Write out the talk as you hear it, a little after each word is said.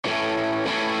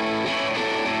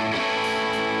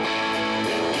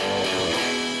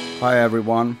Hi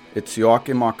everyone, it's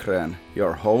Joakim Akren,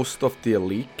 your host of the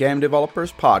Elite Game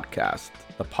Developers Podcast,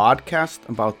 a podcast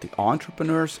about the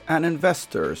entrepreneurs and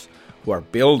investors who are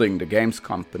building the games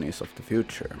companies of the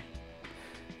future.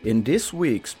 In this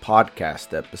week's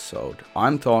podcast episode,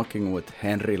 I'm talking with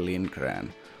Henri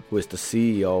Lindgren, who is the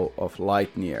CEO of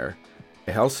Lightyear,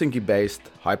 a Helsinki-based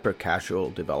hyper-casual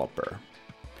developer.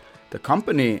 The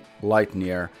company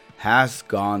Lightyear has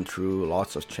gone through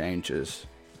lots of changes.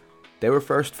 They were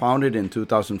first founded in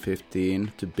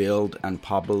 2015 to build and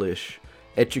publish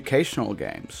educational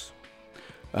games.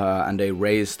 And they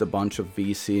raised a bunch of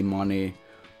VC money,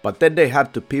 but then they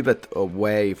had to pivot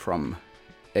away from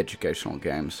educational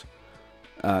games.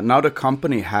 Now the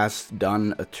company has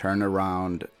done a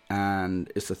turnaround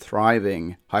and is a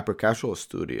thriving hyper-casual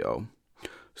studio.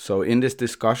 So in this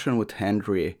discussion with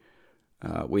Henri,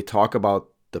 we talk about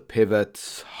the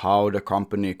pivots, how the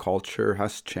company culture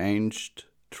has changed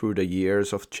through the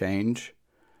years of change,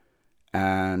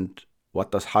 and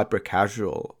what does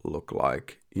hyper-casual look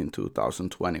like in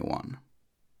 2021.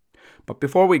 But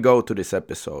before we go to this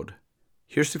episode,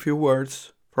 here's a few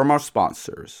words from our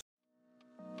sponsors.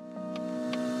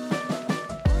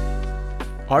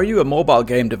 Are you a mobile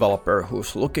game developer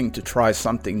who's looking to try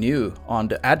something new on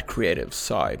the ad creative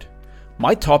side?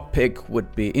 My top pick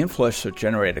would be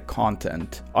Influencer-Generated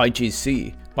Content,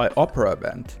 IGC, by Opera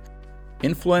Event.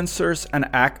 Influencers and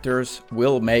actors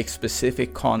will make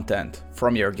specific content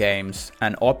from your games,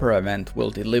 and Opera Event will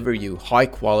deliver you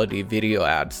high-quality video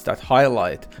ads that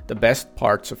highlight the best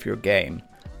parts of your game.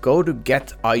 Go to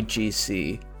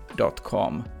getigc.com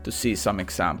to see some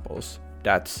examples.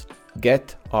 That's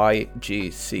getigc.com.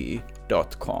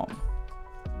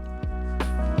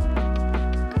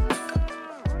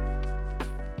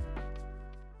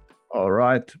 All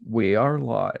right, we are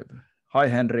live. Hi,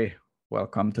 Henri.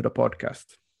 Welcome to the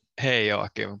podcast. Hey,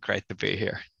 Joakim. Great to be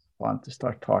here. Want to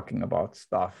start talking about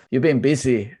stuff. You've been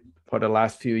busy for the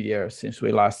last few years since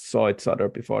we last saw each other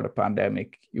before the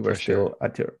pandemic. You were still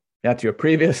at your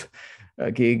previous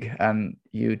gig, and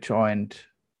you joined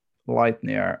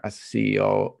Lightyear as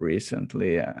CEO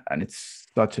recently, and it's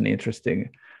such an interesting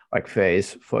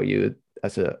phase for you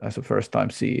as a first-time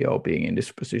CEO being in this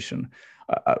position.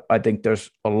 I think there's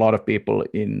a lot of people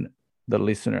in the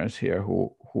listeners here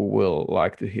who will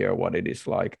like to hear what it is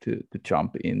like to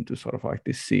jump into sort of like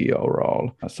this CEO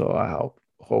role. So I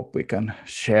hope we can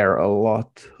share a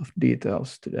lot of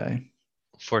details today.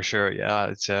 For sure,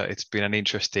 yeah. It's been an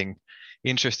interesting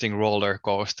roller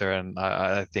coaster, and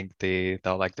I think the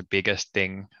biggest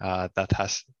thing that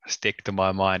has stick to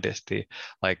my mind is the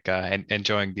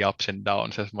enjoying the ups and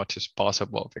downs as much as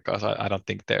possible, because I don't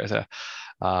think there's a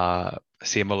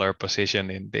similar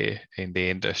position in the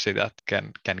industry that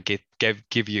can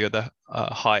give you the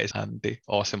highs and the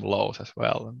awesome lows as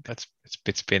well. And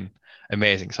it's been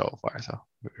amazing so far. So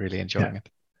really enjoying it.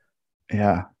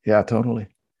 Yeah, totally.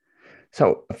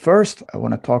 So first, I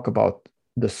want to talk about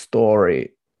the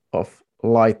story of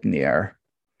Lightyear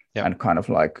and kind of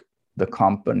like the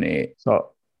company.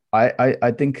 So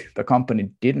I think the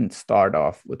company didn't start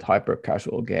off with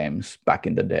hyper-casual games back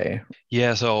in the day.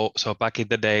 Yeah, so back in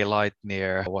the day,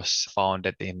 Lightyear was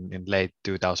founded in late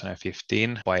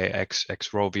 2015 by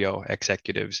ex-Rovio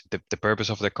executives. The purpose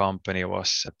of the company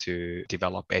was to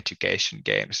develop education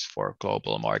games for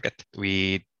global market.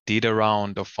 We did a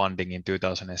round of funding in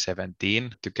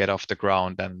 2017 to get off the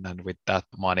ground, and with that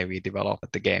money we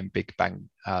developed the game Big Bang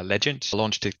Legends,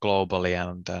 launched it globally,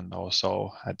 and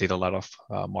also did a lot of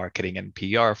marketing and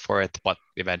PR for it, but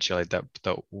eventually the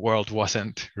world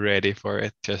wasn't ready for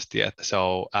it just yet.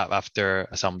 So after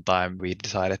some time we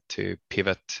decided to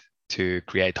pivot to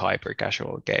create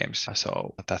hyper-casual games.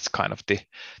 So that's kind of the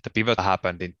pivot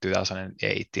happened in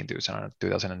 2018,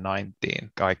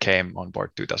 2019. I came on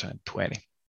board 2020.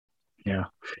 Yeah.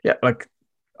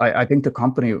 I think the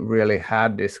company really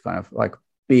had this kind of like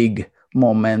big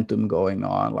momentum going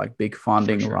on, like big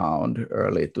funding round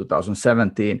early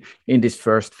 2017 in this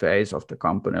first phase of the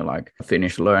company, like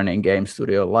Finnish learning game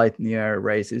studio Lightyear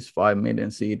raises 5 million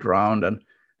seed round. And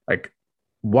like,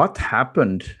 what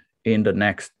happened in the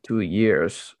next 2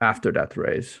 years after that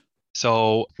raise?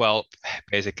 So, well,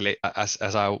 basically, as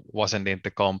I wasn't in the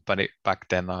company back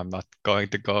then, I'm not going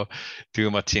to go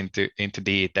too much into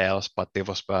details. But it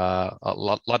was a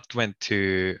lot went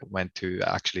to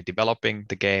actually developing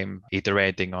the game,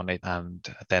 iterating on it, and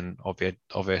then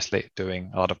obviously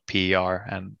doing a lot of PR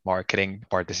and marketing,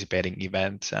 participating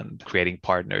events, and creating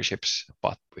partnerships.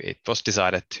 But it was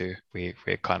decided we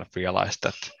kind of realized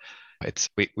that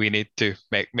we need to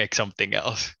make something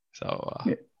else. So.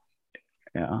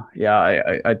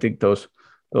 I think those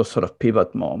those sort of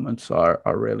pivot moments are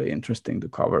really interesting to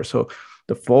cover. So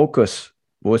the focus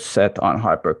was set on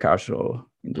hyper casual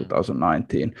in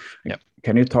 2019. Yep.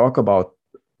 Can you talk about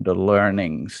the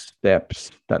learning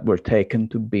steps that were taken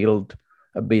to build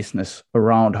a business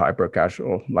around hyper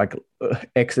casual, like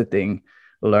exiting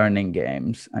learning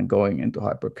games and going into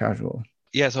hyper casual?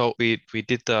 Yeah, so we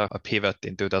did a pivot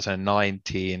in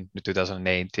 2019 to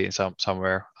 2018,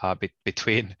 somewhere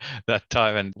between that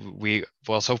time, and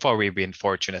so far we've been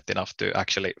fortunate enough to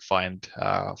actually find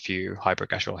a few hyper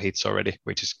casual hits already,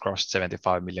 which has crossed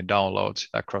 75 million downloads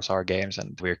across our games,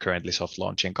 and we're currently soft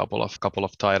launching couple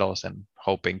of titles and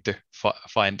hoping to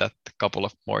find that couple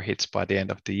of more hits by the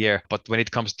end of the year. But when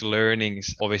it comes to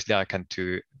learnings, obviously I can't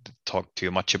talk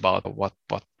too much about what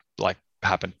like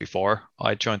happened before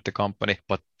I joined the company.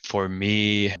 But for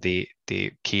me, the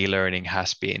key learning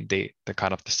has been the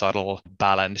kind of the subtle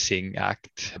balancing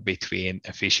act between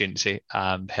efficiency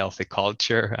and healthy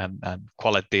culture and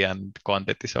quality and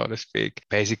quantity, so to speak.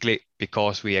 Basically,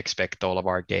 because we expect all of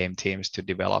our game teams to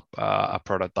develop a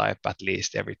prototype at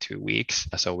least every 2 weeks.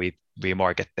 So we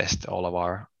market test all of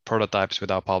our prototypes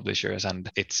with our publishers, and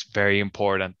it's very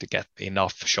important to get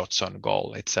enough shots on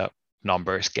goal. It's a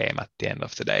numbers game at the end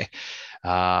of the day.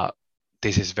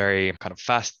 This is very kind of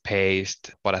fast paced,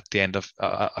 but at the end of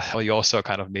you also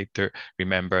kind of need to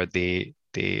remember the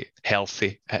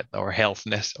healthy or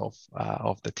healthiness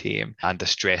of the team and the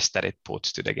stress that it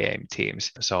puts to the game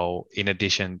teams. So in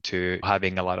addition to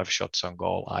having a lot of shots on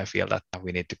goal, I feel that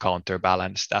we need to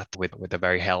counterbalance that with a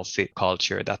very healthy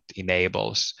culture that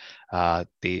enables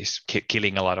these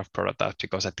killing a lot of prototypes,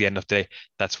 because at the end of the day,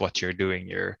 that's what you're doing.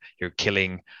 You're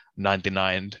killing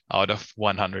 99 out of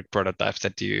 100 prototypes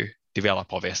that you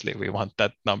develop. Obviously we want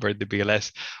that number to be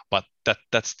less, but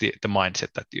that's the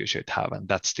mindset that you should have, and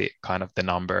that's the kind of the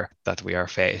number that we are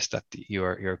faced, that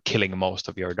you're killing most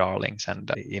of your darlings,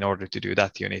 and in order to do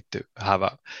that you need to have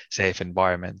a safe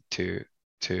environment to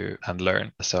and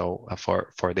learn. So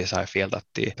for this I feel that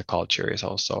the culture is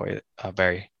also a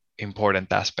very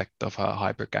important aspect of a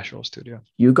hyper casual studio.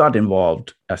 You got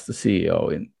involved as the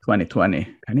CEO in 2020.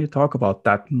 Can you talk about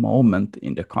that moment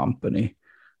in the company?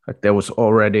 Like there was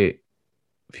already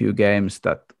a few games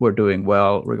that were doing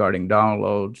well regarding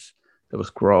downloads. There was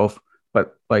growth,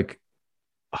 but like,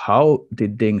 how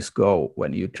did things go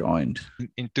when you joined?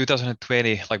 In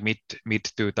 2020, like mid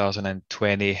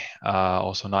 2020,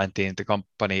 also 19, the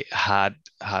company had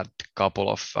a couple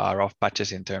of rough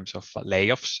patches in terms of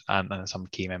layoffs and some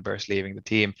key members leaving the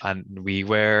team, and we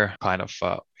were kind of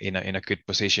in a good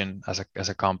position as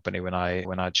a company when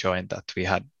I joined, that we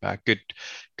had a good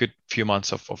few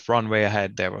months of runway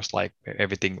ahead. There was like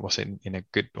everything was in a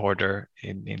good order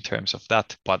in terms of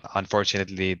that, but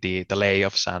unfortunately the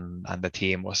layoffs and the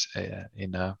team was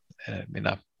in a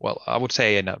well, I would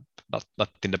say in a not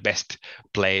in the best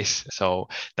place. So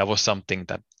that was something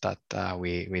that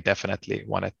we definitely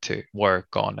wanted to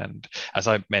work on. And as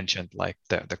I mentioned, like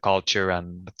the culture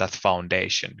and that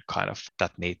foundation kind of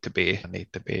that need to be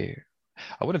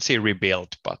I wouldn't say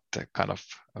rebuilt, but kind of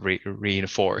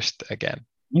reinforced again.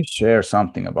 You share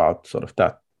something about sort of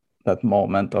that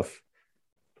moment of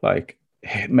like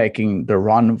making the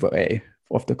runway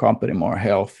of the company more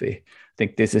healthy. I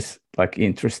think this is like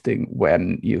interesting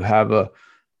when you have a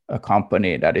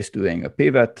company that is doing a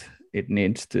pivot. It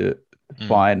needs to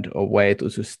find a way to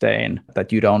sustain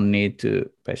that. You don't need to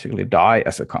basically die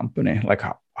as a company. Like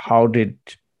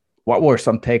what were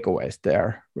some takeaways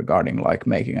there regarding like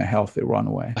making a healthy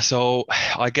runway? So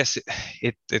I guess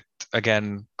it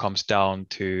again comes down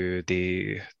to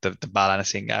the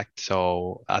balancing act.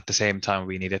 So at the same time,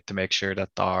 we needed to make sure that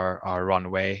our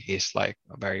runway is like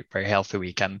very, very healthy.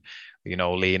 We can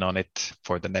lean on it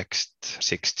for the next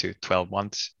 6 to 12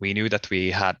 months. We knew that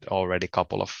we had already a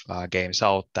couple of games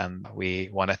out, and we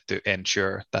wanted to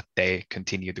ensure that they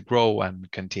continue to grow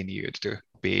and continue to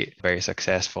be very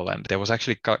successful. And there was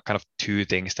actually kind of two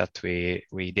things that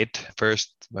we did.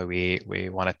 First, we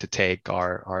wanted to take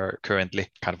our currently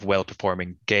kind of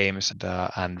well-performing games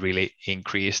and really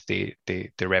increase the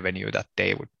revenue that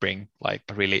they would bring, like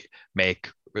really make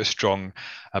strong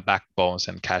backbones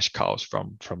and cash cows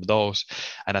from those.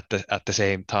 And at the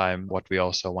same time, what we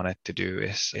also wanted to do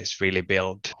is really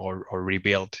build or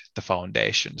rebuild the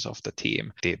foundations of the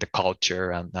team, the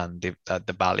culture and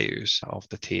the values of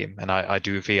the team. And I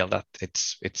do feel that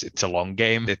it's a long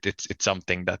game. It's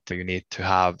something that you need to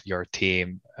have your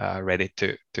team ready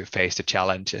to to face the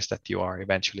challenges that you are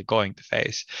eventually going to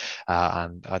face.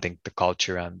 And I think the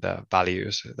culture and the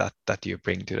values that you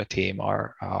bring to the team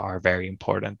are a very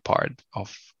important part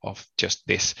of just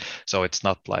this. So it's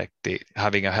not like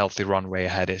having a healthy runway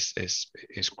ahead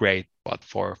is great, but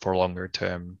for longer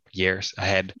term years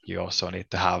ahead, you also need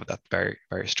to have that very,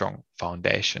 very strong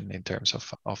foundation in terms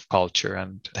of culture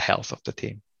and the health of the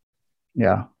team.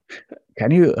 Yeah.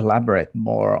 Can you elaborate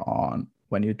more on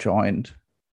when you joined,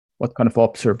 what kind of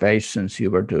observations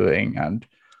you were doing and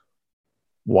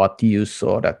what you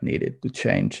saw that needed to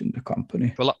change in the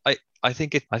company? Well, I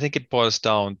think it boils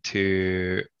down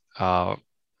to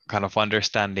kind of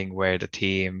understanding where the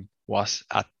team was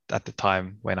at the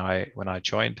time when I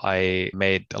joined. I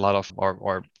made a lot of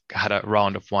or had a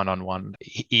round of one-on-one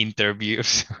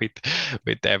interviews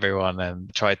with everyone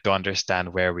and tried to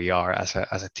understand where we are as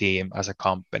a team, as a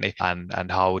company, and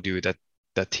how do the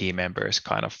team members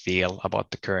kind of feel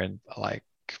about the current like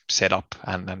setup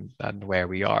and where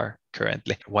we are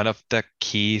currently. One of the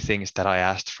key things that I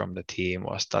asked from the team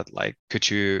was that, like, could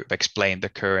you explain the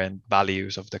current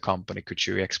values of the company? Could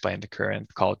you explain the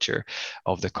current culture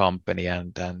of the company?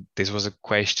 And this was a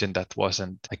question that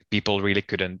wasn't like people really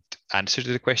couldn't answer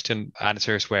to the question.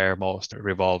 Answers were most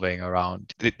revolving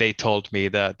around they told me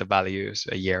the values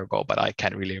a year ago, but I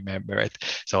can't really remember it.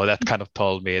 So that kind of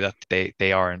told me that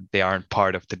they aren't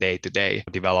part of the day-to-day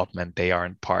development. They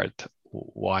aren't part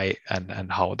why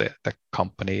and how the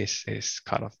company is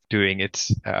kind of doing its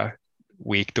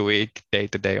week to week, day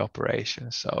to day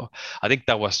operations. So I think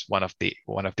that was one of the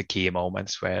key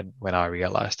moments when I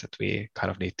realized that we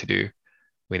need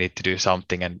to do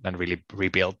something and really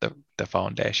rebuild the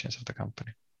foundations of the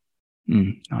company.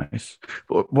 Nice.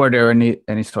 Were there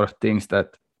any sort of things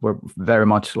that were very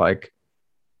much like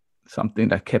something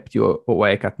that kept you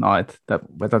awake at night,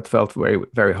 that felt very,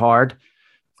 very hard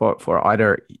for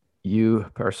either you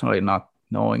personally not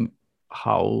knowing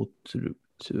how to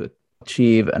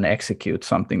achieve and execute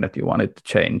something that you wanted to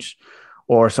change,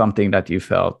 or something that you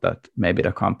felt that maybe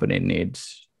the company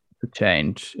needs to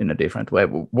change in a different way?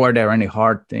 Were there any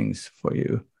hard things for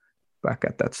you back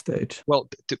at that stage? Well,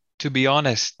 to be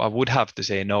honest, I would have to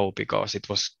say no, because it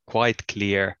was quite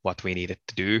clear what we needed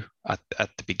to do at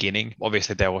the beginning.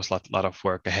 Obviously, there was a lot of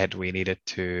work ahead. We needed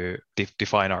to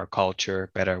define our culture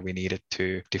better. We needed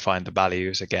to define the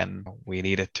values again. We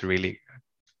needed to really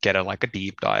get a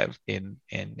deep dive into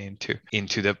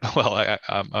the well,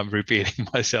 I'm repeating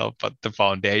myself, but the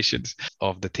foundations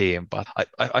of the team. But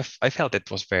I felt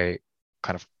it was very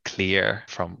kind of clear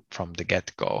from the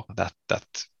get-go that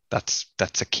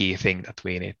that's a key thing that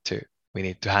we need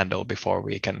to handle before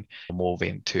we can move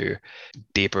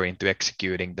deeper into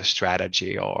executing the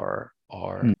strategy or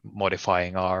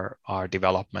modifying our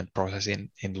development process in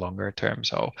longer term.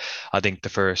 So I think the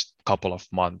first couple of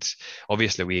months,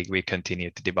 obviously we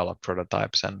continued to develop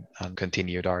prototypes and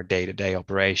continued our day-to-day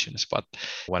operations. But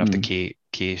one of the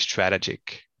key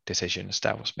strategic decisions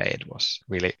that was made was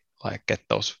really like get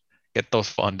those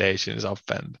foundations up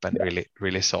and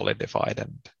really solidified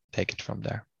and take it from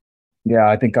there. Yeah,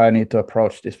 I think I need to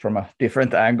approach this from a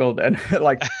different angle then.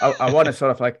 Like I want to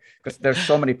sort of because there's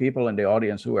so many people in the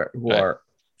audience who are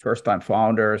first-time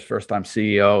founders, first-time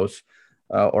CEOs,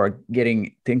 or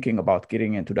thinking about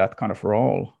getting into that kind of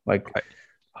role. Like,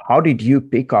 how did you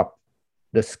pick up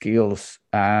the skills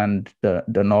and the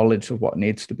knowledge of what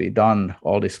needs to be done,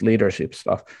 all this leadership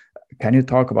stuff? Can you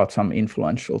talk about some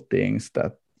influential things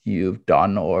that you've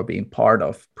done or been part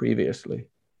of previously?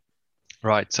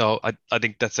 Right. So I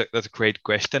think that's a great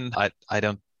question. I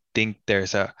don't think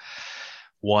there's a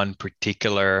one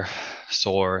particular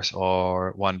source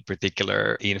or one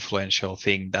particular influential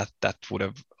thing that would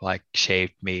have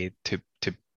shaped me to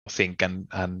think and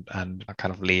kind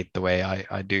of lead the way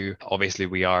I do. Obviously,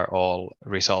 we are all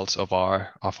results of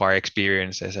our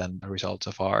experiences and results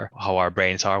of how our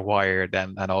brains are wired,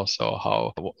 and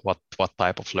also what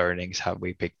type of learnings have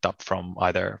we picked up from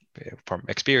either from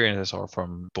experiences or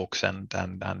from books and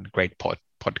great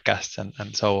podcasts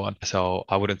and so on. So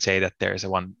I wouldn't say that there's a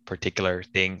one particular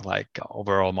thing. Like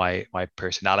overall, my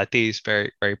personality is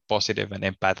very, very positive and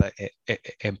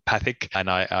empathic, and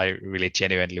I really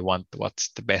genuinely want what's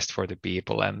the best for the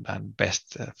people and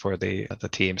best for the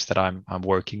teams that I'm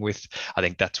working with. I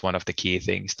think that's one of the key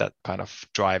things that kind of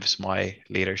drives my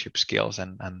leadership skills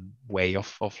and way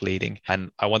of leading.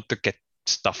 And I want to get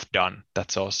stuff done.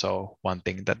 That's also one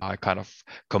thing that I kind of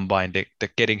combine the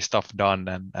getting stuff done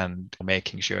and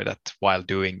making sure that while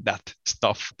doing that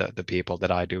stuff, the people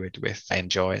that I do it with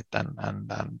enjoy it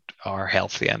and are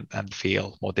healthy and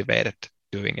feel motivated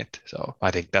doing it. So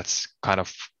I think that's kind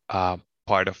of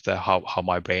part of the how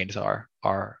my brains are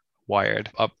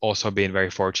wired. I've also been very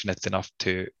fortunate enough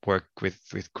to work with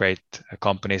great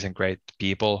companies and great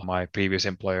people. My previous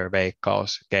employer,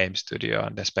 Veikkaus Game Studio,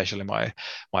 and especially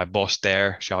my boss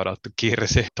there, shout out to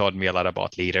Kirsi, taught me a lot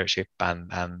about leadership,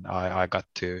 and I got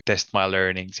to test my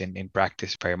learnings in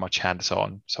practice, very much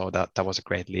hands-on. So that was a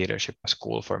great leadership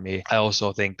school for me. I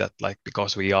also think that like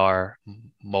because we are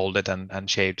molded and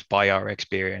shaped by our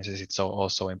experiences, it's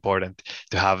also important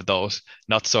to have those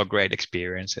not so great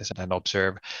experiences and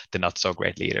observe the not so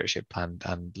great leadership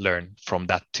and learn from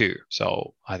that too.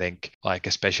 So I think like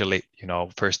especially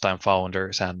first time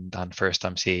founders and first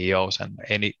time CEOs and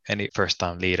any first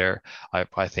time leader,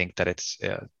 I think that it's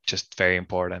just very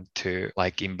important to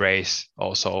like embrace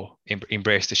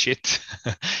the shit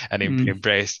and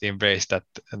embrace that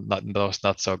those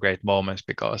not so great moments,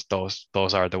 because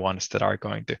those are the ones that are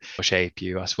going to shape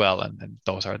you as well, and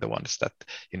those are the ones that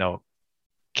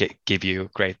give you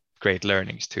great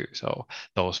learnings too. So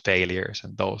those failures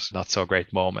and those not so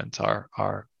great moments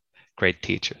are great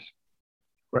teachers.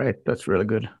 Great, that's really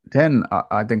good. Then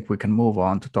I think we can move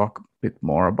on to talk a bit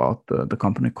more about the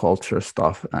company culture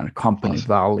stuff and company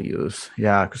values.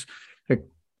 Yeah, because like,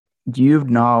 you've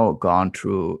now gone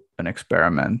through an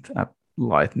experiment at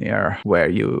Lightyear where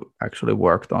you actually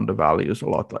worked on the values a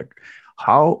lot. Like,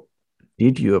 how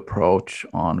did you approach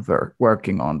on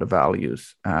working on the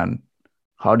values, and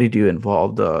how did you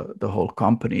involve the whole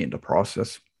company in the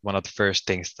process? One of the first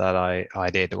things that I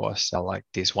did was like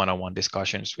these one-on-one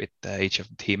discussions with each of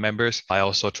the team members. I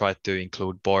also tried to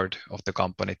include board of the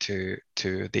company to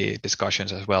the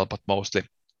discussions as well, but mostly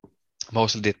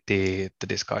the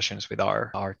discussions with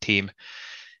our team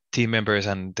members.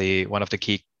 And one of the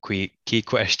key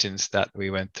questions that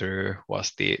we went through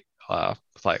was the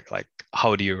like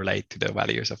how do you relate to the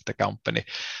values of the company?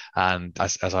 And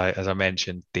as I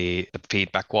mentioned, the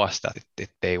feedback was that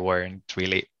they weren't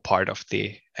really part of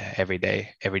the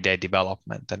everyday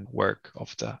development and work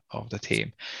of the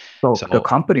team. So the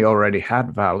company already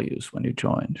had values when you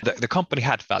joined. The company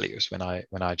had values when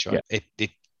I joined. Yeah.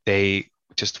 They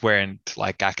just weren't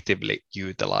like actively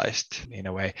utilized in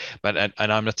a way. But and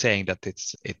I'm not saying that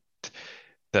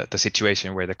the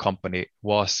situation where the company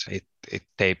was,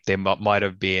 they might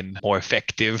have been more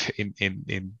effective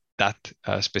in that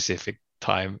specific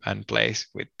time and place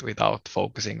without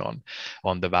focusing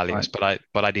on the values. Right.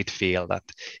 But I did feel that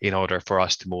in order for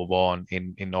us to move on,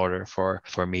 in order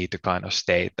for me to kind of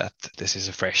state that this is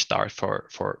a fresh start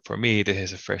for me, this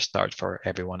is a fresh start for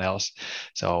everyone else.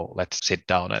 So let's sit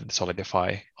down and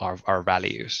solidify our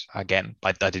values again.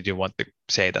 I didn't want to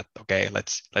say that, okay,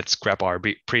 let's scrap our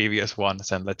previous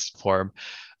ones and let's form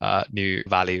new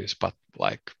values, but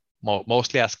like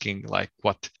mostly asking like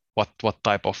what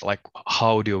type of, like,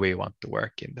 how do we want to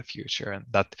work in the future? And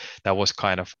that was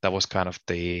kind of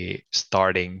the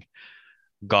starting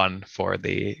gun for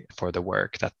the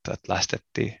work that lasted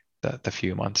the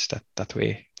few months that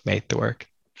we made the work.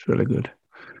 It's really good.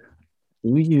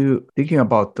 You thinking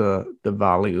about the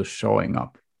values showing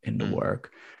up in the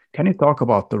work, can you talk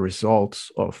about the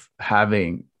results of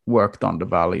having worked on the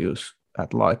values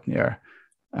at Lightyear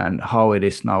and how it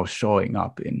is now showing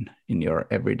up in your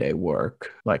everyday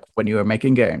work? Like when you are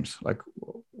making games, like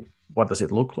what does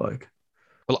it look like?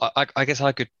 Well, I guess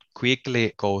I could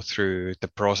quickly go through the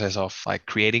process of like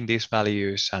creating these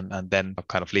values and then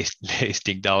kind of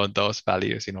listing down those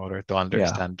values in order to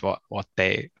understand what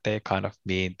they kind of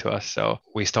mean to us. So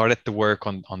we started to work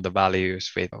on the values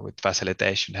with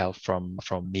facilitation help from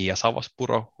Mia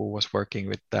Savaspuro, who was working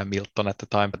with Milton at the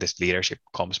time, this leadership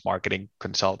comms marketing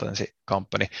consultancy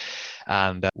company.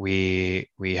 And we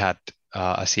had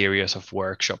a series of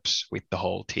workshops with the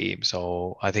whole team.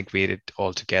 So I think we did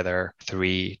altogether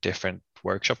 3 different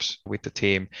workshops with the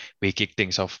team. We kicked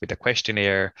things off with a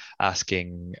questionnaire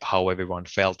asking how everyone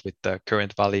felt with the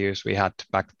current values we had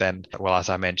back then. Well, as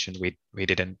I mentioned, we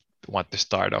didn't want to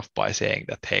start off by saying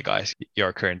that, hey guys,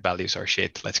 your current values are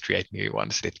shit, let's create new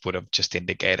ones. It would have just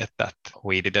indicated that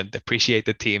we didn't appreciate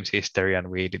the team's history and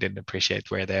we didn't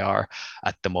appreciate where they are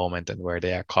at the moment and where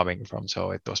they are coming from. So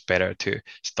it was better to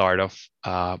start off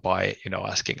by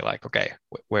asking like, okay,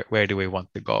 where do we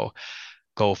want to go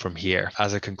from here?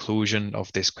 As a conclusion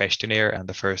of this questionnaire and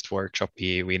the first workshop,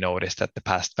 we noticed that the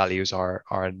past values are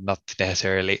not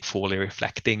necessarily fully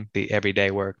reflecting the everyday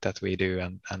work that we do,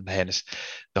 and hence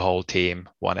the whole team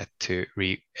wanted to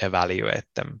re-evaluate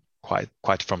them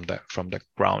quite from the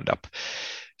ground up.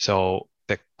 So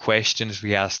the questions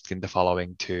we asked in the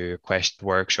following 2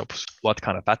 workshops: what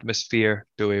kind of atmosphere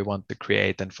do we want to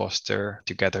create and foster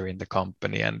together in the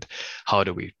company, and how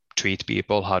do we treat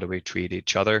people, how do we treat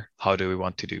each other, how do we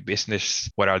want to do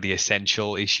business, what are the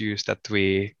essential issues that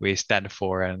we stand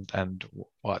for, and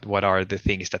what are the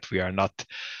things that we are not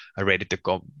ready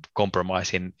to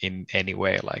compromise in any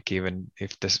way, like even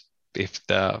if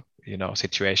the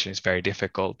situation is very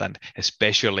difficult, and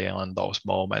especially on those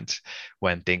moments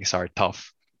when things are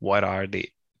tough, what are the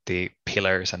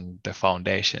pillars and the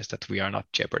foundations that we are not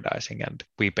jeopardizing. And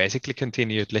we basically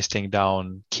continued listing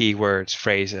down keywords,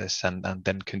 phrases, and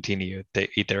then continue to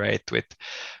iterate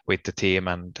with the team.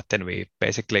 And then we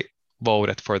basically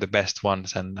voted for the best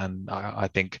ones. And I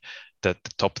think that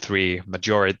the top three,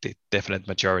 definite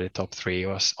majority top three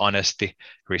was honesty,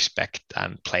 respect,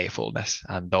 and playfulness.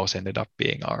 And those ended up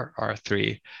being our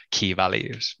three key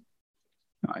values.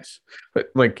 Nice. But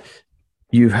like,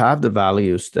 you have the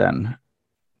values then.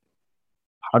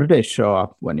 How do they show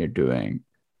up when you're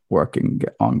working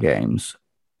on games?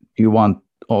 Do you want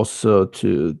also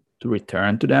to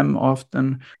return to them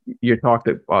often? You talked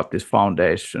about this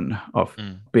foundation of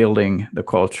building the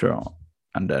culture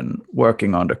and then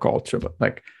working on the culture, but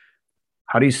like,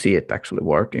 how do you see it actually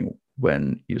working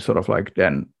when you sort of like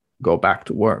then go back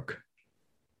to work?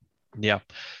 Yeah.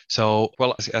 So,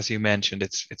 well, as you mentioned,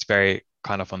 it's very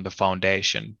kind of on the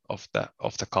foundation of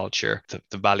the culture.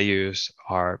 The values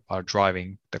are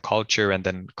driving the culture, and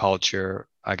then culture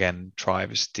again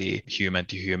drives the human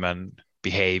to human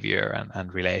behavior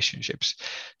and relationships.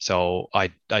 So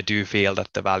I do feel that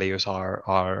the values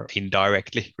are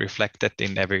indirectly reflected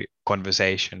in every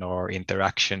conversation or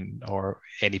interaction or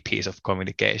any piece of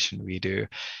communication we do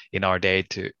in our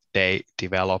day-to-day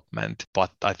development.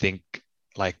 But I think,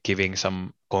 like, giving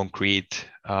some concrete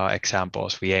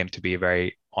examples, we aim to be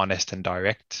very honest and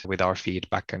direct with our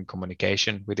feedback and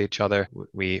communication with each other.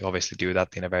 We obviously do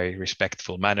that in a very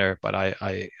respectful manner, but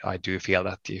I do feel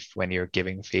that when you're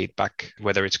giving feedback,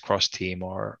 whether it's cross team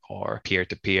or peer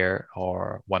to peer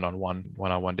or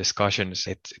one-on-one discussions,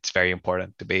 it's very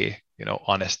important to be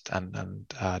honest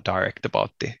and direct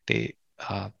about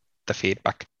the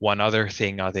feedback. One other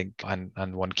thing I think,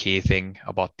 and one key thing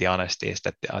about the honesty, is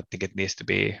that I think it needs to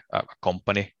be a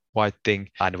company-wide thing,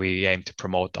 and we aim to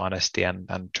promote honesty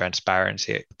and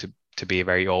transparency to be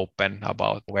very open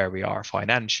about where we are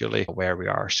financially, where we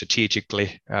are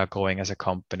strategically going as a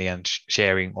company, and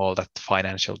sharing all that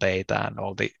financial data and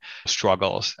all the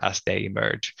struggles as they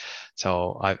emerge.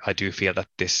 So I do feel that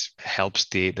this helps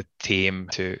the team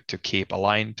to keep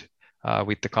aligned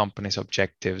with the company's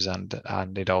objectives, and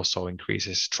it also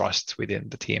increases trust within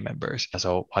the team members.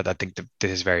 So I think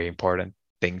this is very important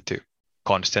thing to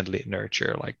constantly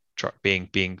nurture, like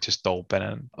being just open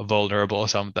and vulnerable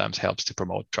sometimes helps to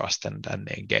promote trust and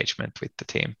engagement with the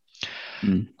team.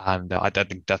 And I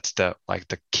think that's the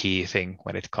key thing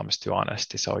when it comes to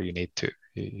honesty. So you need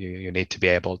to be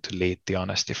able to lead the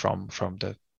honesty from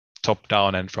the top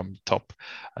down and from top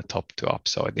to up.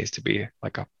 So it needs to be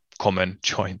like a common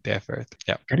joint effort.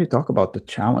 Yeah. Can you talk about the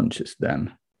challenges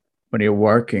then when you're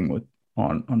working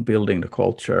on building the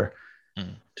culture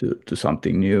to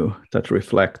something new that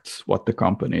reflects what the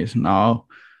company is now,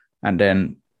 and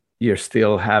then you're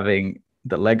still having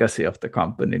the legacy of the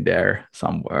company there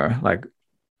somewhere? Like,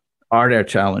 are there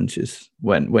challenges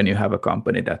when you have a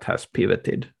company that has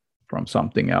pivoted from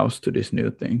something else to this new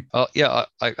thing? Yeah,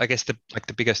 I guess the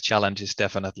biggest challenge is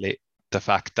definitely the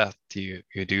fact that you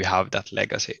do have that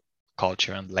legacy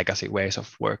culture and legacy ways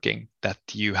of working that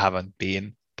you haven't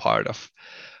been part of,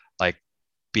 like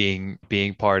being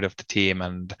part of the team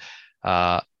and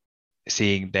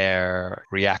seeing their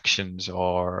reactions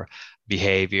or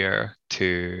behavior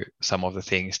to some of the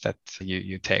things that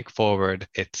you take forward.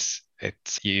 It's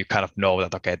you kind of know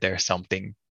that, okay, there's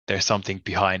something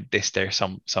behind this, there's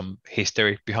some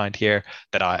history behind here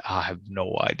that I have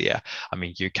no idea. I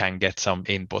mean, you can get some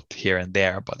input here and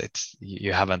there, but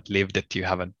you haven't lived it, you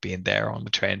haven't been there on the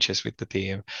trenches with the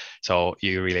team, so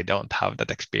you really don't have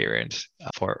that experience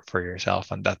for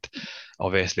yourself, and that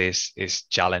obviously is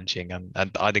challenging. And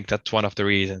I think that's one of the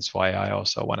reasons why I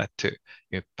also wanted to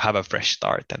have a fresh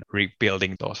start and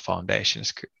rebuilding those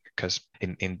foundations, because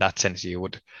in that sense you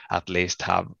would at least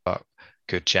have a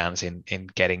good chance in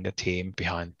getting the team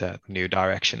behind the new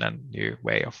direction and new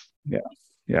way of.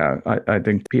 Yeah, I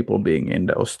think people being in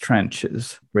those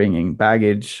trenches, bringing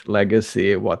baggage,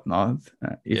 legacy, whatnot,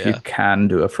 if you can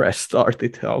do a fresh start,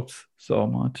 it helps so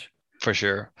much. For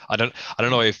sure. I don't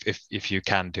know if you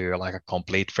can do like a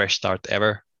complete fresh start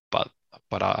ever, but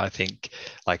I think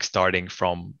like starting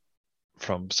from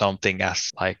something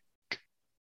as like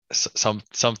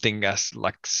something as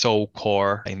like so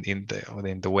core in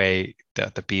the way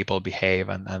that the people behave,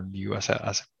 and you as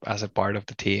a part of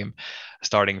the team,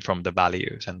 starting from the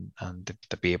values and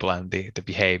the people and the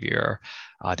behavior.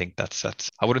 I think that's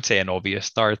I wouldn't say an obvious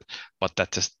start, but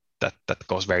that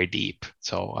goes very deep.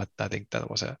 So I think that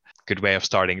was a good way of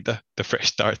starting the fresh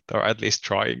start, or at least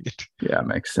trying it. Yeah,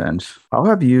 makes sense. How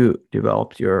have you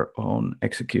developed your own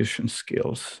execution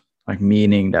skills? Like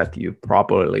meaning that you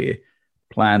properly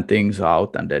plan things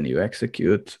out and then you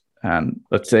execute. And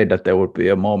let's say that there would be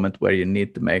a moment where you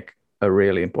need to make a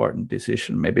really important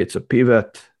decision. Maybe it's a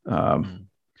pivot,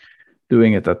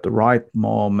 doing it at the right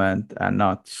moment and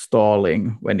not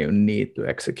stalling when you need to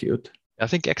execute. I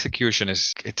think execution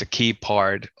it's a key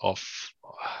part of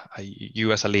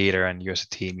you as a leader and you as a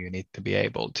team. You need to be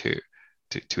able to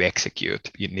execute.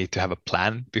 You need to have a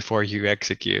plan before you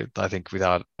execute. I think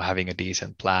without having a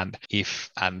decent plan,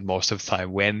 if and most of the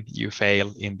time when you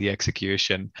fail in the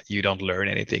execution, you don't learn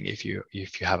anything. If you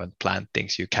haven't planned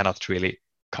things, you cannot really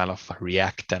kind of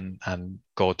react and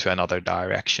go to another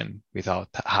direction without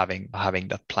having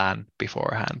that plan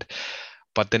beforehand.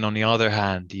 But then on the other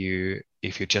hand,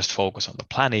 if you just focus on the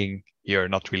planning, you're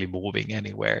not really moving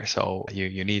anywhere. So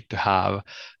you need to have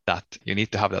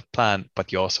that plan,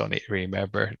 but you also need to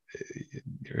remember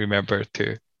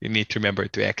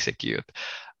to execute.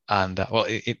 And well,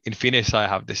 in Finnish, I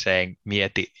have the saying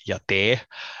 "mieti ja tee,"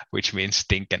 which means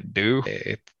think and do.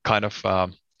 It kind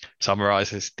of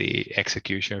summarizes the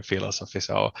execution philosophy.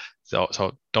 So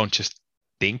don't just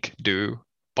think, do,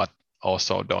 but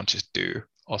also don't just do,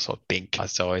 also think.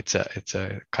 So it's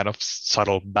a kind of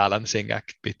subtle balancing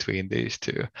act between these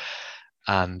two.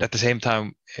 And at the same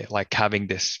time, like having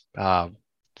this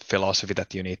philosophy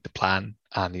that you need to plan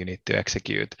and you need to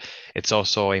execute, it's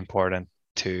also important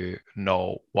to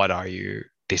know what are you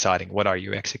deciding, what are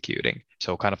you executing.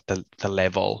 So kind of the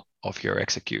level of your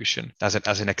execution. As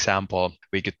an example,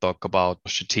 we could talk about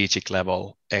strategic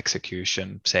level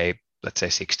execution, let's say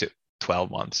 6 to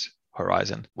 12 months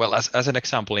horizon. Well, as an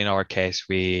example, in our case,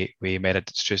 we made a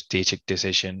strategic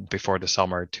decision before the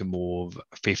summer to move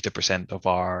 50% of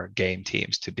our game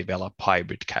teams to develop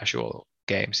hybrid casual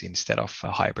games instead of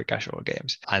hyper casual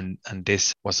games. And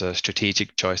this was a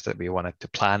strategic choice that we wanted to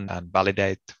plan and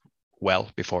validate well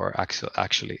before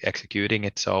actually executing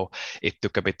it. So it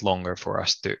took a bit longer for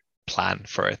us to plan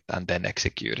for it and then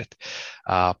execute it.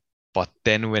 But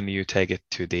then when you take it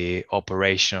to the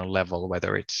operational level,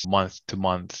 whether it's month to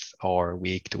month or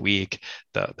week to week,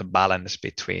 the balance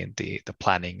between the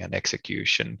planning and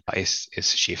execution is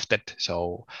shifted.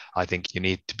 So I think you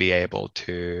need to be able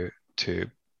to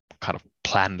kind of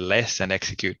plan less and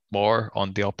execute more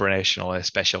on the operational,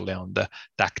 especially on the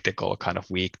tactical kind of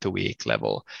week to week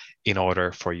level, in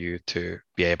order for you to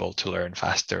be able to learn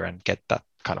faster and get that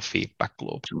kind of feedback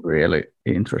loop. Really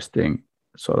interesting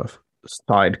sort of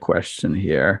side question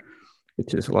here.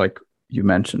 It is like you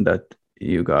mentioned that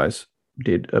you guys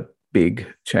did a big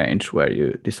change where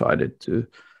you decided to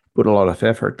put a lot of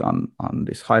effort on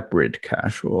this hybrid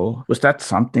casual. Was that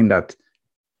something that,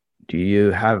 do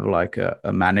you have like a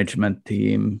management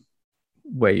team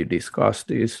where you discuss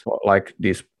these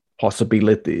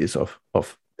possibilities of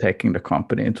taking the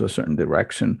company into a certain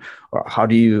direction, or how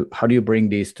do you bring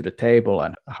these to the table,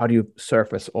 and how do you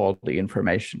surface all the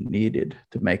information needed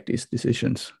to make these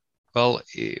decisions? Well,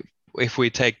 if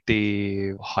we take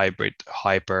the hybrid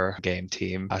hyper game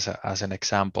team as an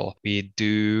example, we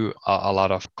do a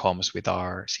lot of comms with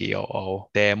our COO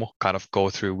Teemu, kind of go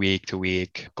through week to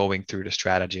week, going through the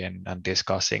strategy and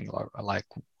discussing like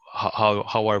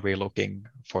how are we looking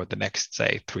for the next,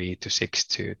 say, 3 to 6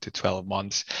 to 12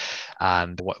 months,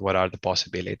 and what are the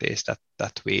possibilities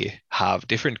that we have.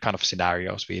 Different kind of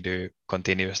scenarios we do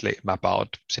continuously map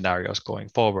out scenarios going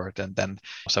forward, and then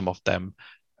some of them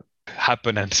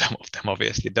happen and some of them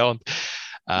obviously don't.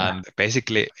 And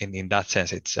basically in that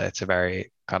sense, it's a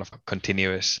very kind of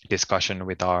continuous discussion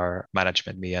with our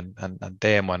management, me and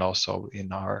them, and also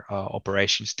in our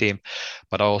operations team,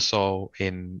 but also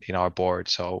in our board.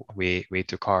 So we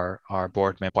took our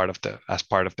board member as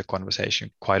part of the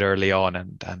conversation quite early on,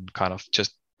 and kind of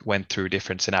just went through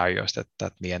different scenarios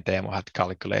that me and Teemu had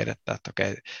calculated, that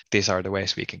okay, these are the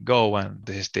ways we can go, and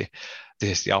this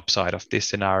is the upside of this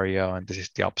scenario, and this is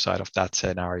the upside of that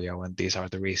scenario, and these are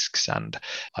the risks, and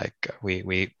like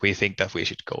we think that we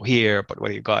should go here, but what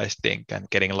do you guys think? And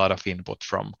getting a lot of input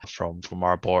from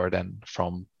our board and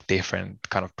from different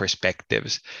kind of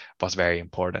perspectives was very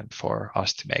important for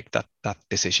us to make that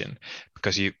decision,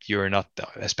 because you're not,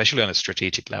 especially on a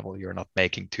strategic level, you're not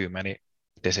making too many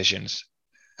decisions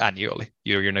annually.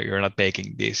 You're not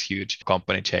making these huge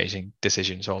company changing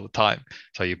decisions all the time.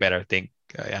 So you better think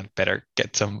and better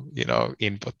get some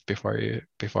input before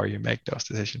you make those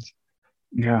decisions.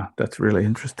 Yeah, that's really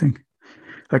interesting.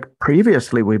 Like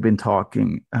previously, we've been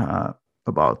talking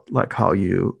about like how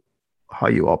you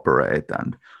operate,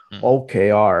 and Mm.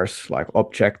 OKRs, like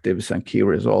objectives and key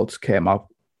results, came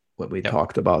up when we Yep.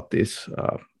 talked about these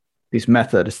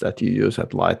methods that you use at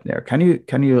Lightyear.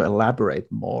 Can you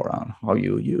elaborate more on how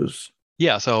you use?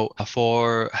 Yeah, so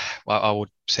well, I would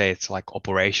say it's like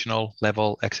operational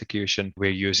level execution.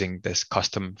 We're using this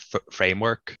custom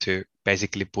framework to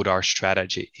basically put our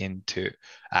strategy into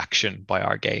action by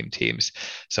our game teams.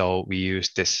 So we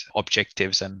use this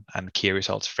objectives and key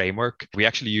results framework. We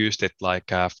actually used it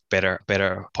like a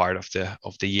better part of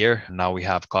the year. Now we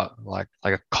have got like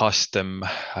a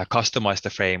customized the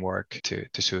framework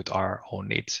to suit our own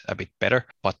needs a bit better.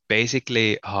 But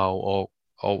basically how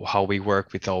we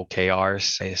work with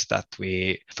OKRs is that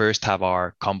we first have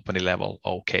our company level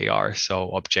OKRs,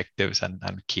 so objectives and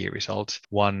key results.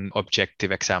 One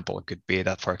objective example could be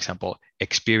that, for example,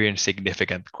 experience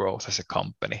significant growth as a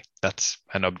company. That's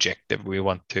an objective. We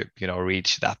want to,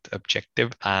 reach that objective,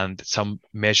 and some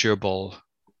measurable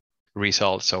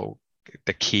results. So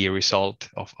the key result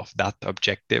of that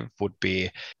objective would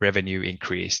be revenue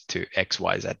increase to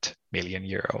XYZ million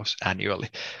euros annually.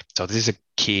 So this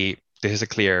is a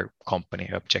clear company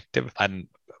objective. And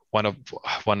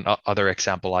one other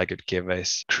example I could give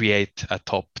is create a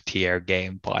top tier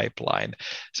game pipeline.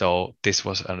 So this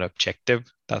was an objective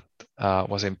that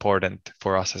was important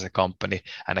for us as a company,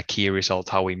 and a key result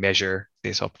how we measure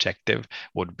this objective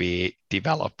would be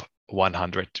develop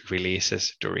 100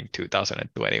 releases during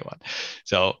 2021.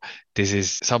 So this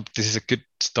is a good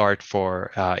start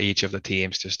for each of the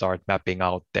teams to start mapping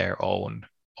out their own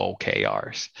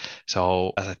OKRs.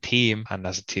 So as a team and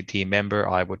as a team member,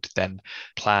 I would then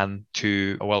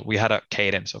we had a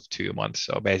cadence of 2 months.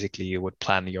 So basically you would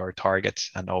plan your targets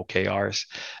and OKRs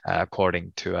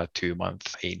according to a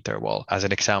 2-month interval. As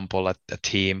an example, a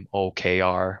team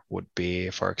OKR would be,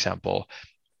 for example,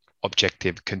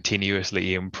 objective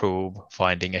continuously improve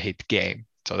finding a hit game.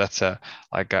 So that's a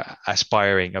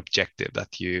aspiring objective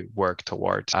that you work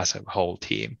towards as a whole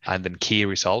team. And then key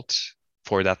results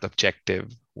for that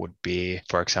objective would be,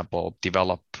 for example,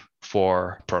 develop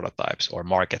 4 prototypes or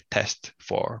market test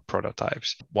 4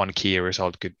 prototypes. One key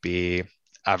result could be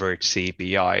average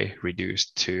CPI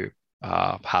reduced to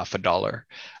 $0.50,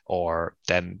 or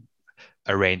then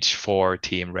arrange 4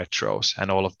 team retros.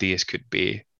 And all of these could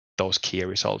be those key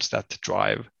results that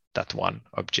drive that one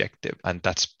objective. And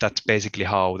that's basically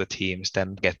how the teams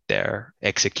then get their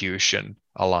execution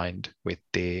aligned with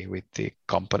the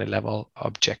company level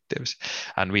objectives.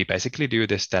 And we basically do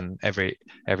this then every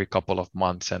couple of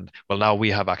months. And well, now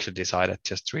we have actually decided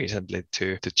just recently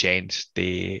to change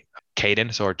the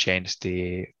cadence or change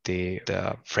the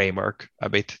framework a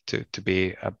bit to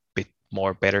be a bit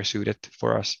more better suited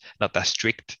for us, not as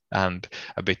strict, and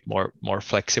a bit more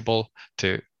flexible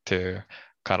to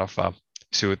kind of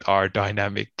suit our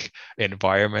dynamic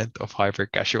environment of hyper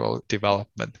casual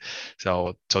development.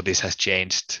 So this has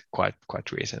changed quite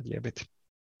recently a bit.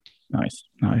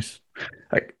 Nice.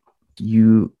 Like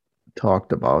you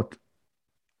talked about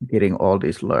getting all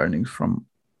these learnings from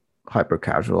hyper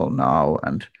casual now,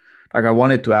 and like I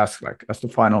wanted to ask, like as the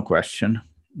final question,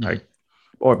 like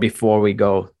or before we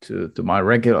go to my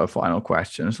regular final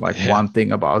questions, like one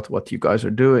thing about what you guys are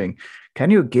doing,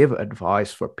 can you give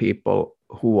advice for people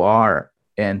who are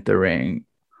entering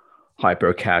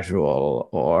hyper casual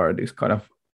or this kind of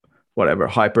whatever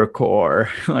hypercore,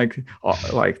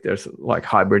 like there's like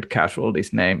hybrid casual,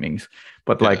 these namings,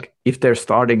 but like if they're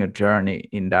starting a journey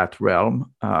in that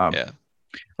realm,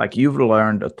 like you've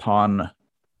learned a ton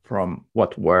from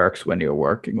what works when you're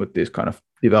working with these kind of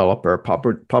developer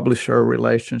publisher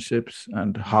relationships,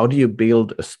 and how do you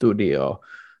build a studio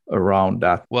around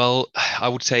that? Well, I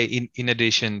would say in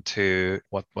addition to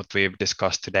what we've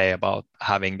discussed today about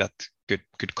having that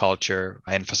good culture,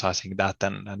 emphasizing that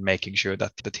and making sure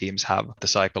that the teams have the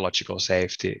psychological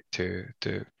safety to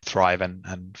thrive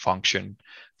and function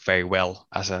very well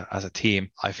as a team.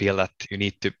 I feel that you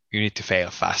need to fail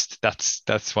fast.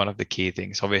 That's one of the key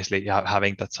things. Obviously,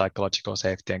 having that psychological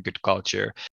safety and good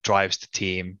culture drives the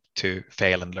team to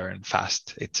fail and learn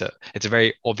fast. It's a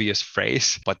very obvious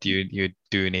phrase, but you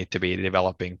do need to be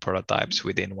developing prototypes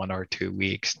within 1 or 2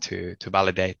 weeks to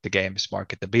validate the game's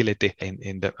marketability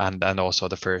and also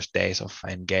the first days of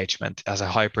engagement. As a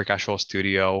hyper casual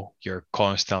studio, you're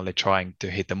constantly trying to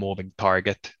hit a moving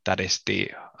target. That is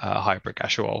the hyper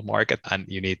casual market, and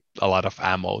you need a lot of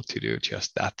ammo to do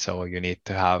just that. So you need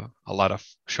to have a lot of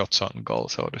shots on goal,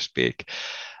 so to speak.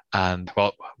 And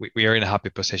well, we are in a happy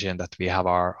position that we have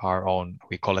our own,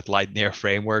 we call it Lightyear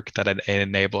framework, that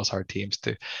enables our teams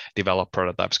to develop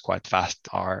prototypes quite fast.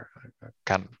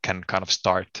 Can kind of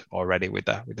start already with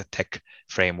a tech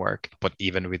framework, but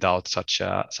even without such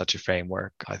a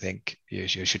framework, I think you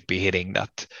should be hitting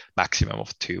that maximum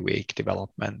of 2 week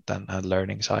development and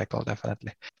learning cycle,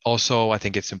 definitely. Also, I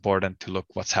think it's important to look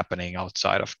what's happening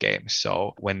outside of games.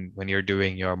 So when you're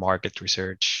doing your market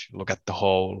research, look at the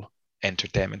whole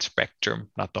entertainment spectrum,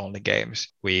 not only games.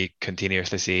 We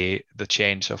continuously see the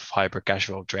change of hyper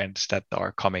casual trends that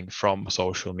are coming from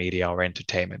social media or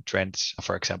entertainment trends.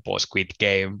 For example, Squid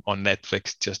Game on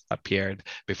Netflix just appeared.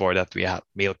 Before that, we had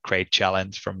Milk Crate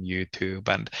Challenge from YouTube,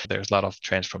 and there's a lot of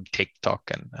trends from TikTok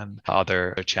and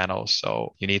other channels.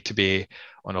 So you need to be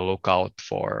on a lookout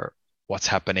for what's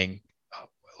happening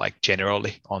like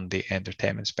generally on the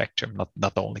entertainment spectrum,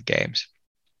 not only games.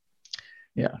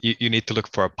 Yeah, you need to look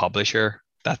for a publisher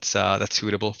that's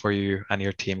suitable for you and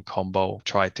your team combo.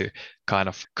 Try to kind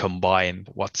of combine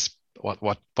what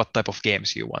type of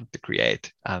games you want to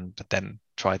create, and then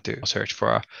try to search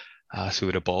for a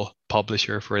suitable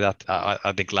publisher for that.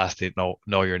 I think lastly,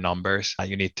 know your numbers.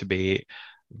 You need to be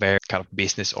very kind of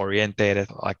business orientated,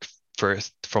 like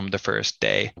from the first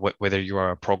day. Whether you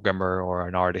are a programmer or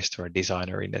an artist or a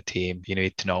designer in the team, you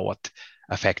need to know what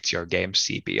affects your game's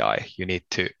CPI. You need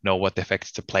to know what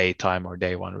affects the playtime or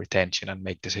day one retention and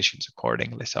make decisions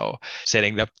accordingly. So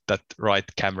setting up that right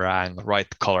camera angle, right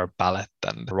color palette,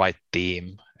 and the right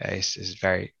theme is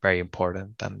very, very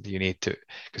important. And you need to,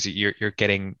 because you're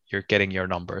getting your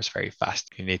numbers very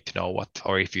fast. You need to know what,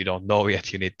 or if you don't know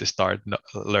yet, you need to start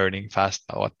learning fast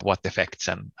what affects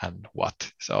and what.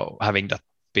 So having that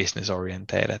business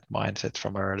orientated mindset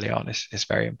from early on is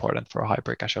very important for a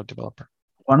hyper casual developer.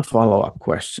 One follow-up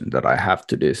question that I have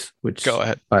to this, which go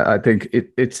ahead. I think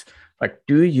it's like,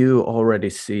 do you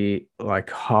already see like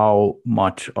how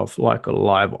much of like a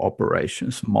live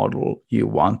operations model you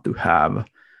want to have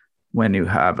when you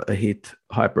have a hit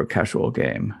hyper casual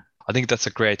game? I think that's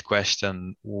a great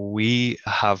question. We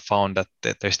have found that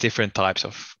there's different types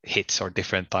of hits or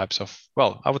different types of,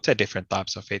 well, I would say different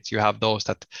types of hits. You have those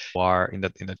that are in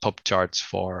the top charts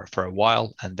for a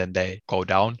while, and then they go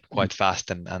down quite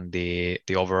fast, and the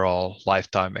overall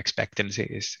lifetime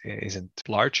expectancy isn't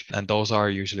large. And those are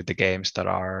usually the games that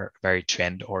are very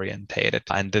trend orientated.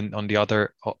 And then on the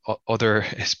other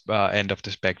end of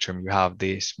the spectrum, you have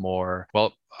these more,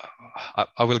 well,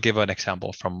 I will give an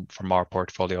example from our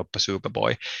portfolio, Bazooka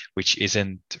Boy, which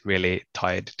isn't really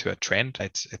tied to a trend.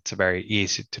 It's a very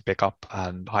easy to pick up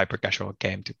and hyper casual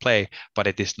game to play, but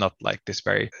it is not like this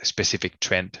very specific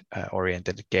trend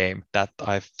oriented game that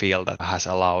I feel that has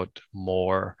allowed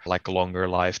more like a longer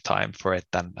lifetime for it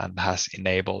and has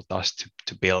enabled us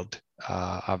to build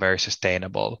a very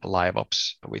sustainable live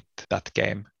ops with that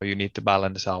game. You need to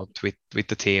balance out with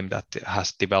the team that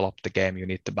has developed the game. You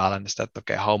need to balance that,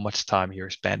 okay, how much time you're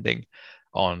spending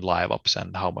on live ops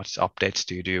and how much updates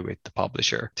do you do with the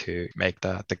publisher to make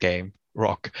the game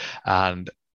rock,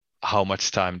 and how much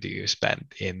time do you spend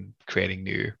in creating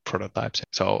new prototypes.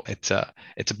 So it's a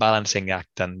balancing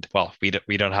act, and well,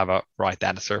 we don't have a right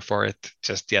answer for it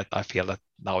just yet. I feel that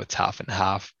now it's half and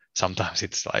half. Sometimes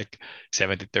it's like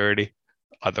 70-30,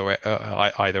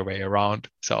 either way around.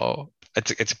 So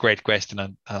it's a great question,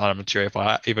 and I'm not sure if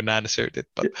I even answered it.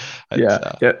 But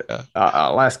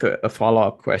I'll ask a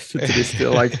follow-up question to this.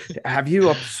 Still, like, have you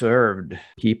observed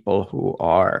people who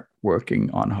are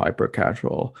working on hyper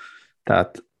casual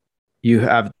that you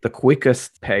have the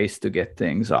quickest pace to get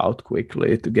things out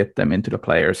quickly, to get them into the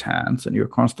players' hands, and you're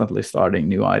constantly starting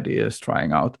new ideas,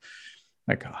 trying out?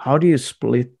 Like, how do you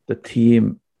split the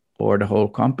team or the whole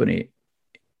company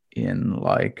in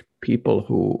like people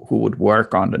who would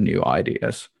work on the new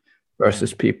ideas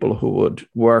versus people who would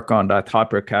work on that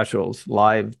hyper casuals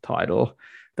live title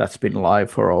that's been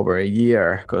live for over a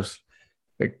year? Because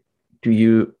like, do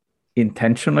you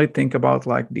intentionally think about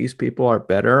like these people are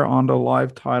better on the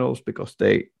live titles because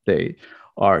they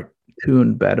are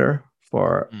tuned better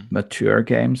for mature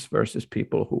games versus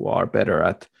people who are better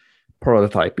at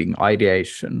prototyping,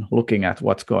 ideation, looking at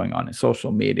what's going on in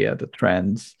social media, the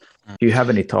trends. Do you have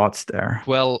any thoughts there?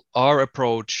 Well, our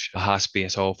approach has been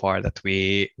so far that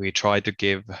we try to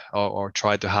give or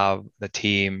try to have the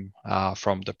team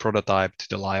from the prototype to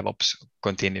the live ops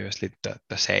continuously the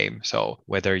same. So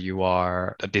whether you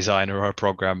are a designer or a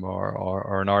programmer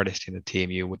or an artist in the team,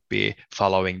 you would be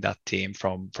following that team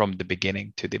from the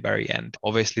beginning to the very end.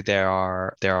 Obviously, there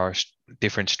are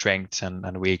different strengths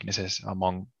and weaknesses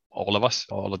among all of us,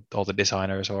 all the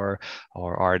designers or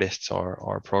artists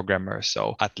or programmers.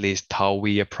 So at least how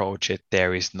we approach it,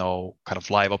 there is no kind of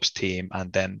live ops team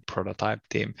and then prototype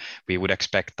team. We would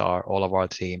expect all of our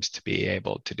teams to be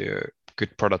able to do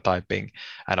good prototyping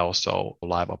and also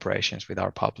live operations with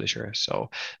our publishers. So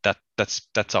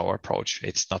that's our approach.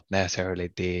 It's not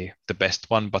necessarily the best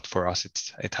one, but for us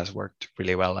it has worked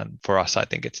really well, and for us I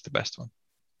think it's the best one.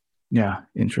 Yeah,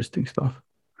 interesting stuff.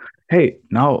 Hey,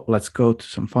 now let's go to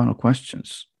some final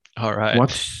questions. All right.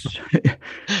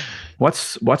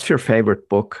 What's your favorite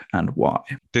book and why?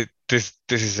 This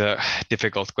is a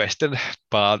difficult question,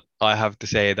 but I have to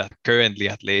say that currently,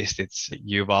 at least, it's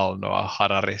Yuval Noah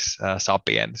Harari's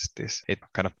 *Sapiens*. This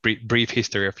kind of brief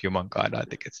history of humankind. I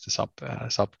think it's the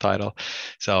subtitle.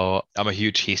 So I'm a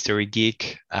huge history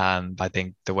geek, and I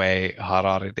think the way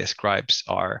Harari describes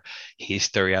our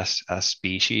history as a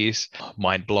species,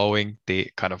 mind blowing. The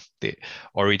kind of the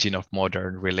origin of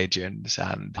modern religions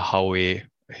and how we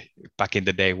back in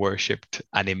the day worshipped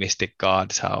animistic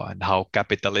gods, how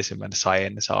capitalism and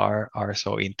science are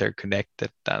so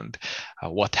interconnected, and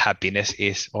what happiness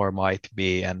is or might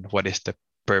be, and what is the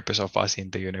purpose of us in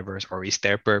the universe, or is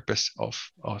there purpose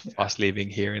of us living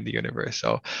here in the universe.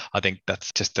 So I think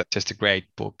that's just a great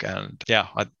book, and yeah,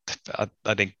 I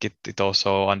think it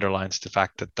also underlines the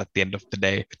fact that at the end of the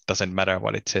day, it doesn't matter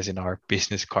what it says in our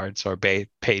business cards or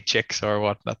paychecks or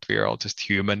whatnot. We are all just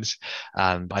humans,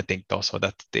 and I think also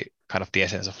that's the kind of the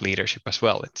essence of leadership as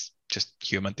well. It's just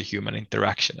human to human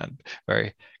interaction and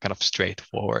very kind of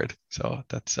straightforward. So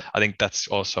I think that's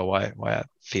also why I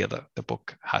feel that the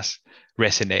book has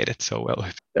resonated so well.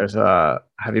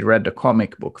 Have you read the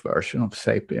comic book version of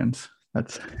 *Sapiens*?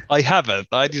 I haven't.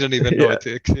 I didn't even know it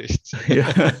exists.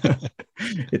 Yeah.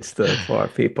 It's for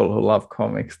people who love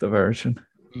comics, the version.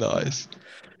 Nice.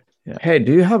 Yeah. Hey,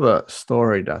 do you have a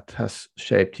story that has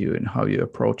shaped you in how you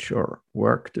approach your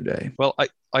work today? Well,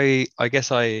 I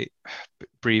guess I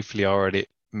briefly already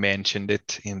mentioned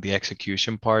it in the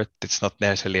execution part. It's not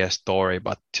necessarily a story,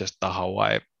 but just how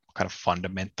I kind of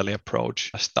fundamentally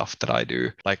approach stuff that I do.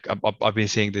 Like I've been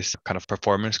seeing this kind of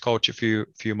performance coach a few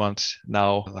months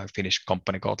now. I finished a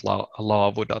company called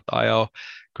Laavu.io.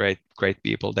 Great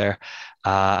people there,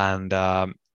 and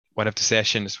one of the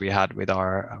sessions we had with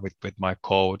my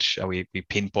coach, we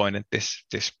pinpointed this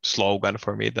slogan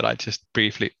for me that I just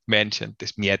briefly mentioned,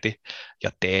 this mieti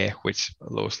ja tee, which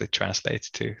loosely translates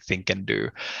to think and do.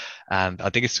 And I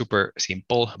think it's super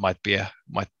simple. Might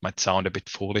sound a bit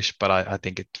foolish, but I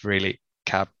think it really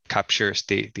captures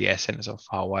the essence of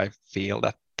how I feel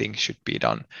that things should be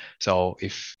done. So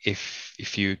if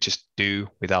you just do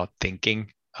without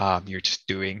thinking, you're just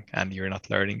doing and you're not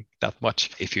learning that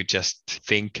much. If you just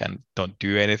think and don't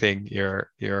do anything, you're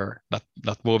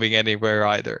not moving anywhere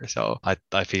either. So I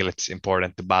feel it's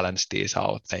important to balance these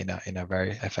out in a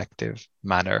very effective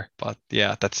manner. But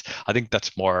yeah, I think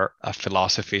that's more a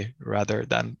philosophy rather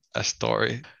than a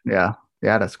story. Yeah,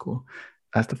 that's cool.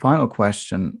 As the final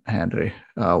question, Henri,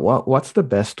 what's the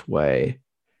best way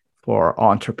for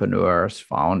entrepreneurs,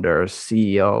 founders,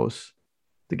 CEOs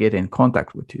to get in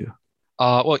contact with you?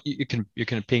 Well, you can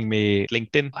ping me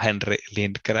LinkedIn. Henri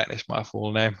Lindgren is my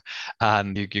full name,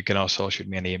 and you can also shoot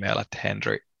me an email at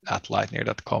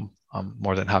henri@lightyear.com. I'm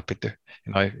more than happy to,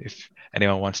 if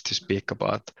anyone wants to speak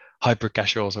about hyper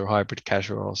casuals or hybrid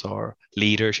casuals or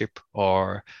leadership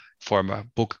or form a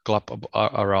book club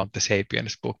around the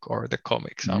 *Sapiens* book or the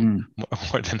comics, I'm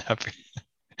more than happy.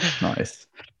 Nice.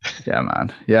 Yeah,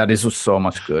 man. Yeah, this was so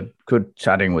much good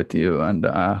chatting with you, and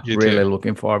really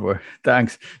looking forward.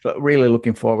 Thanks. Really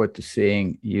looking forward to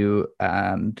seeing you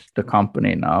and the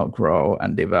company now grow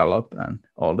and develop and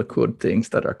all the good things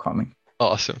that are coming.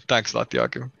 Awesome. Thanks a lot,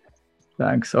 Joakim.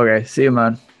 Thanks. Okay. See you,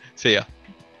 man. See ya.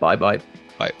 Bye. Bye.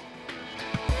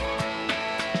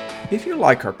 If you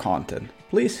like our content,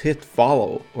 please hit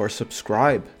follow or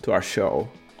subscribe to our show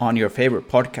on your favorite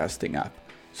podcasting app,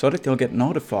 so that you'll get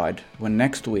notified when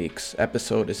next week's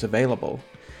episode is available.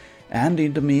 And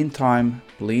in the meantime,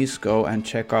 please go and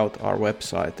check out our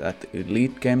website at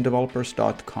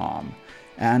elitegamedevelopers.com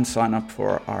and sign up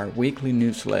for our weekly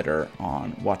newsletter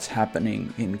on what's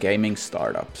happening in gaming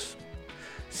startups.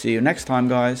 See you next time,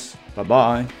 guys.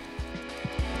 Bye-bye.